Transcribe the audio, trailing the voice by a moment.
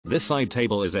This side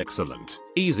table is excellent,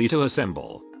 easy to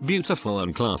assemble, beautiful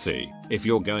and classy. If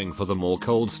you're going for the more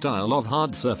cold style of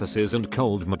hard surfaces and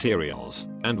cold materials,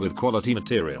 and with quality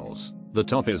materials, the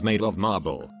top is made of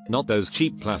marble, not those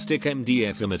cheap plastic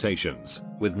MDF imitations,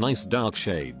 with nice dark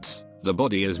shades. The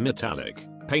body is metallic,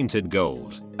 painted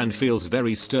gold, and feels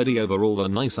very sturdy overall, a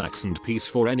nice accent piece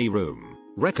for any room.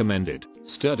 Recommended.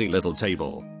 Sturdy little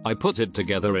table. I put it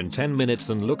together in 10 minutes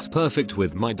and looks perfect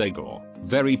with my decor.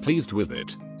 Very pleased with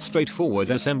it.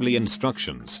 Straightforward assembly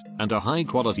instructions, and a high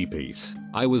quality piece.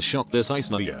 I was shocked this is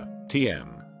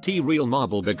TM real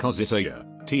marble because it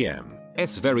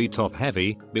TM very top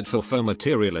heavy, but for faux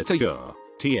material it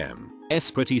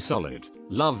TM pretty solid.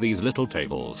 Love these little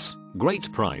tables.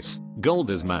 Great price.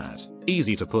 Gold is matte,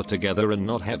 easy to put together and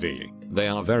not heavy. They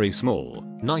are very small,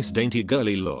 nice dainty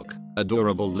girly look.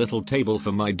 Adorable little table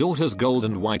for my daughter's gold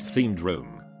and white themed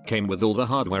room. Came with all the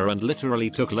hardware and literally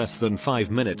took less than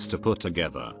 5 minutes to put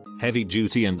together. Heavy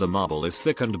duty and the marble is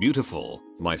thick and beautiful.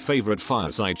 My favorite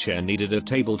fireside chair needed a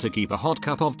table to keep a hot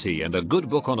cup of tea and a good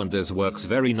book on, and this works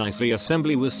very nicely.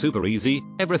 Assembly was super easy,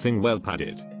 everything well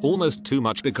padded. Almost too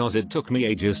much because it took me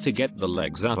ages to get the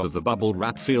legs out of the bubble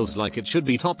wrap. Feels like it should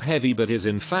be top heavy but is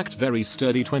in fact very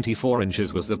sturdy. 24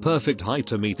 inches was the perfect height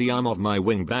to meet the arm of my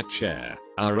wingback chair.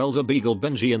 Our elder beagle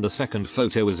Benji in the second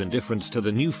photo is indifferent to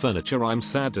the new furniture, I'm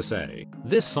sad to say.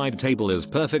 This side table is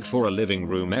perfect for a living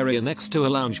room area next to a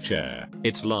lounge chair.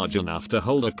 It's large enough to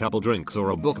hold a couple drinks or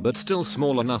a book but still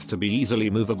small enough to be easily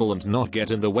movable and not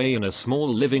get in the way in a small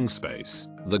living space.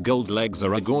 The gold legs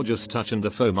are a gorgeous touch and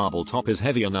the faux marble top is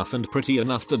heavy enough and pretty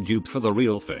enough to dupe for the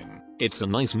real thing. It's a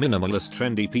nice minimalist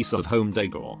trendy piece of home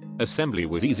decor. Assembly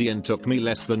was easy and took me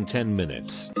less than 10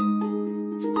 minutes.